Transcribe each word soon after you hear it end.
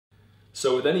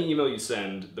So with any email you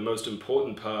send, the most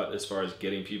important part as far as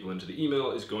getting people into the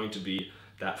email is going to be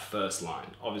that first line.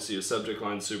 Obviously your subject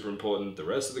line is super important, the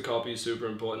rest of the copy is super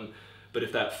important, but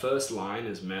if that first line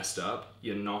is messed up,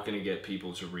 you're not going to get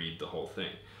people to read the whole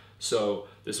thing. So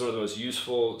this is one of the most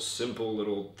useful, simple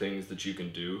little things that you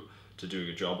can do to do a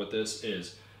good job with this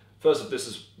is, first, this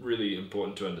is really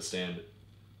important to understand.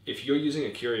 If you're using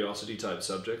a curiosity type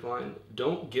subject line,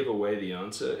 don't give away the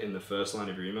answer in the first line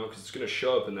of your email, because it's going to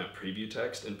show up in that preview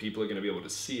text and people are going to be able to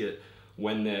see it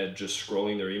when they're just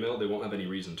scrolling their email. They won't have any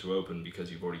reason to open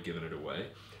because you've already given it away.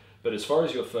 But as far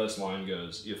as your first line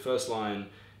goes, your first line,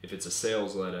 if it's a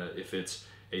sales letter, if it's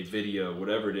a video,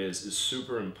 whatever it is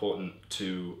super important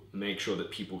to make sure that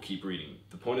people keep reading.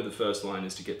 The point of the first line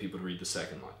is to get people to read the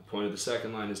second line. The point of the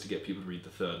second line is to get people to read the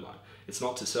third line. It's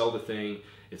not to sell the thing,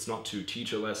 it's not to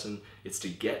teach a lesson, it's to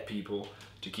get people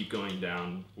to keep going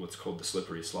down what's called the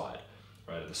slippery slide,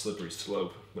 right? The slippery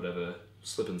slope, whatever,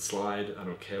 slip and slide, I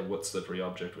don't care what slippery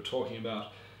object we're talking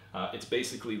about. It's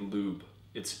basically lube.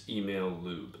 It's email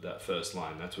lube, that first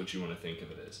line. That's what you want to think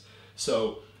of it as.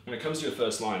 So when it comes to your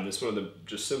first line, this is one of the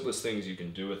just simplest things you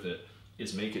can do with it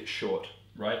is make it short,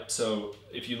 right? So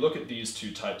if you look at these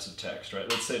two types of text, right?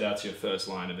 Let's say that's your first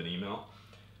line of an email.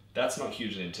 That's not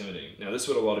hugely intimidating. Now this is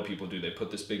what a lot of people do. They put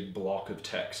this big block of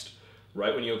text.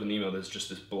 Right when you open the email, there's just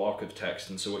this block of text.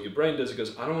 And so what your brain does, it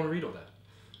goes, I don't want to read all that,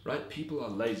 right? People are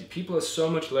lazy. People are so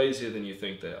much lazier than you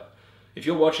think they are. If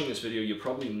you're watching this video, you're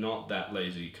probably not that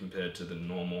lazy compared to the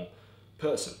normal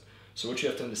person. So what you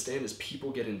have to understand is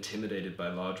people get intimidated by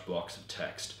large blocks of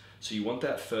text. So you want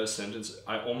that first sentence.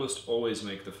 I almost always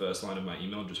make the first line of my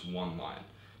email just one line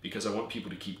because I want people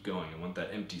to keep going. I want that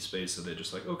empty space so they're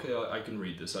just like, okay, I can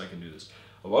read this, I can do this.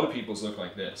 A lot of people's look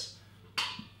like this.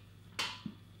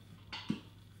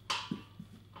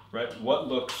 Right? What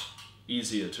looks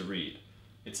easier to read?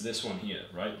 It's this one here,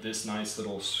 right? This nice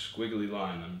little squiggly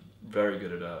line. I'm very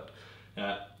good at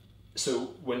that.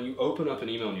 So when you open up an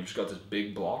email and you've just got this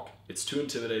big block, it's too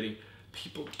intimidating.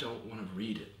 People don't want to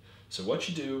read it. So what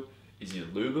you do is you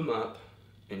lube them up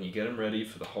and you get them ready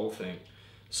for the whole thing.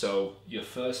 So your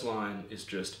first line is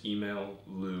just email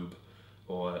lube,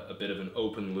 or a bit of an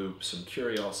open loop, some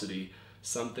curiosity,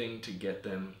 something to get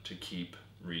them to keep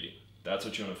reading. That's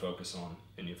what you want to focus on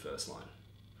in your first line.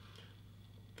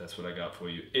 That's what I got for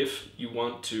you. If you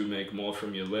want to make more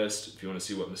from your list, if you want to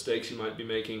see what mistakes you might be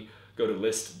making, go to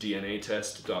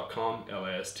listdnatest.com,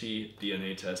 list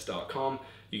dnatest.com.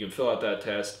 You can fill out that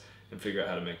test and figure out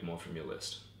how to make more from your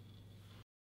list.